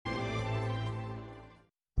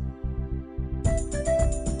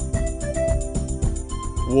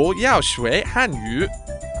我要学汉语.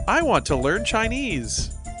 I want to learn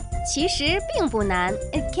Chinese. 其实并不难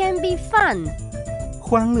It can be fun.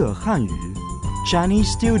 欢乐汉语 Chinese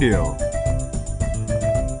Studio.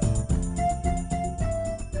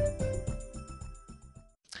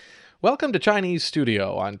 Welcome to Chinese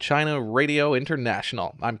Studio on China Radio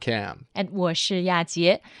International. I'm Cam. And 我是亚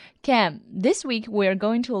杰. Cam, this week we're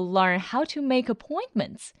going to learn how to make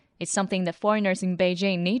appointments. It's something that foreigners in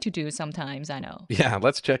Beijing need to do sometimes, I know. Yeah,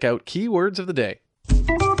 let's check out keywords of the day.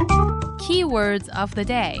 Keywords of the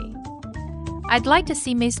day. I'd like to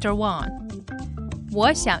see Mr. Wang.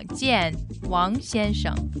 我想见王先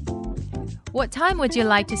生. What time would you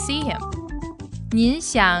like to see him? 您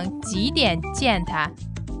想几点见他?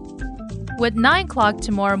 Would 9 o'clock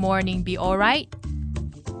tomorrow morning be all right?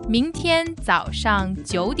 明天早上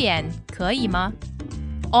9点可以吗?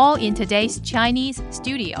 All in today's Chinese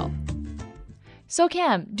studio. So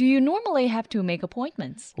Cam, do you normally have to make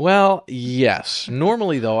appointments? Well, yes.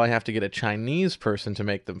 Normally, though, I have to get a Chinese person to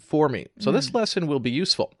make them for me. So this lesson will be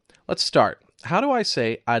useful. Let's start. How do I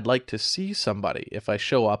say I'd like to see somebody if I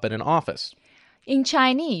show up in an office? In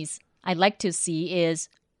Chinese, I'd like to see is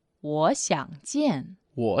我想见.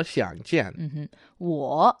我想见.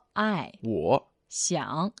 我爱我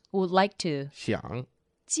想 would like to 想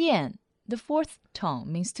见 the fourth tone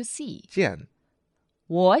means to see 见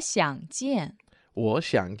我想见我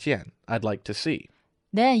想见 I'd like to see.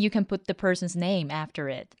 Then you can put the person's name after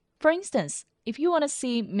it. For instance, if you want to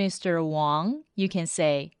see Mr. Wang, you can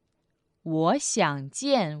say 我想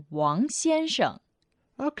见王先生.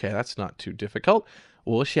 Okay, that's not too difficult.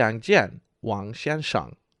 我想见王先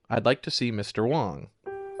生. I'd like to see Mr. Wang.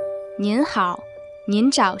 您好，您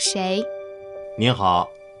找谁？您好，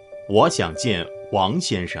我想见王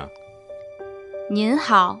先生。您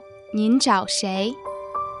好，您找谁？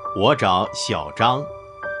我找小张。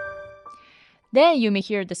 Then you may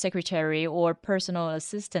hear the secretary or personal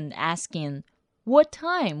assistant asking, what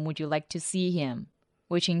time would you like to see him?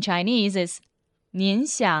 Which in Chinese is 您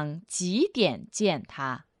想几点见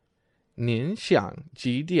他?您想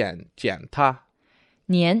几点见他?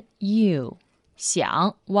您 you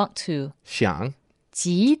想 want to 想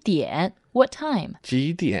几点 what time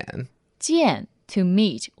几点见 to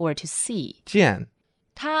meet or to see 见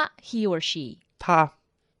他 he or she 他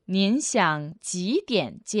您想几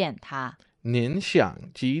点见他您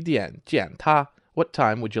想几点见他 What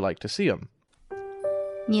time would you like to see him?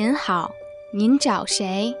 您好，您找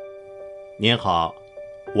谁？您好，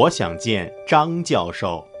我想见张教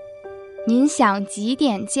授。您想几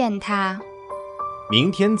点见他？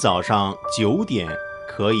明天早上9点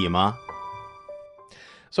可以吗？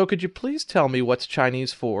 So could you please tell me what's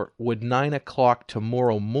Chinese for would 9 o'clock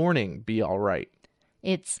tomorrow morning be all right?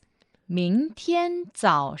 It's 明天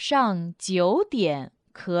早上9点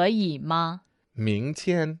可以吗明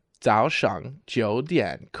天早上9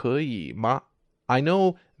点可以吗? I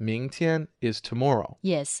know 明天 is tomorrow.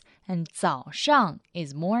 Yes, and 早上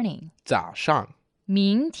is morning. 早上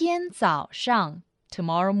明天早上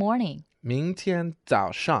tomorrow morning. 明天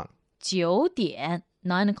早上9点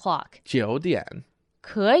 9 o'clock. 9点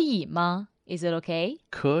可以吗 Is it okay?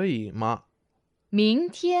 可以吗?明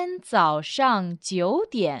天早上9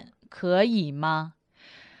点可以吗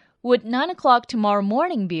Would 9 o'clock tomorrow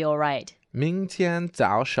morning be all right? 明天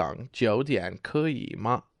早上9点可以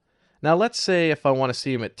吗? Now let's say if I want to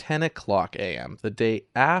see him at 10 o'clock a.m., the day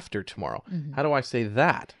after tomorrow. How do I say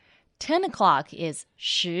that? 10 o'clock is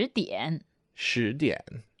 10点10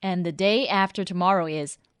点 and the day after tomorrow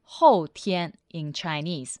is 后天 in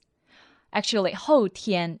Chinese. Actually, 后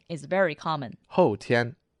天 is very common. 后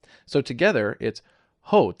天 So together it's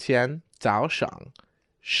后天早上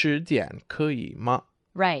10点可以吗?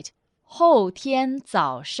 Right. 后天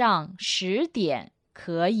早上10点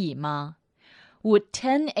可以吗 Would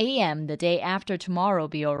 10 a.m. the day after tomorrow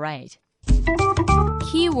be all right?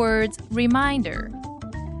 Keywords reminder.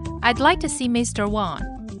 I'd like to see Mr. Wang.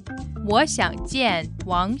 我想见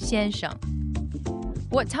王先生.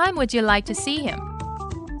 What time would you like to see him?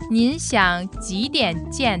 您想几点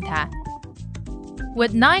见他?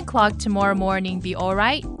 Would 9 o'clock tomorrow morning be all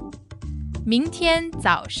right? 明天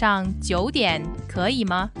早上9点可以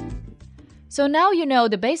吗? So now you know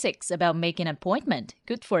the basics about making an appointment.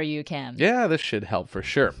 Good for you, Cam. Yeah, this should help for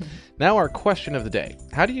sure. Now our question of the day.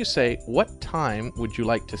 How do you say, what time would you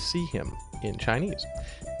like to see him in Chinese?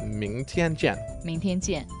 明天见. 明天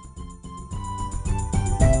见.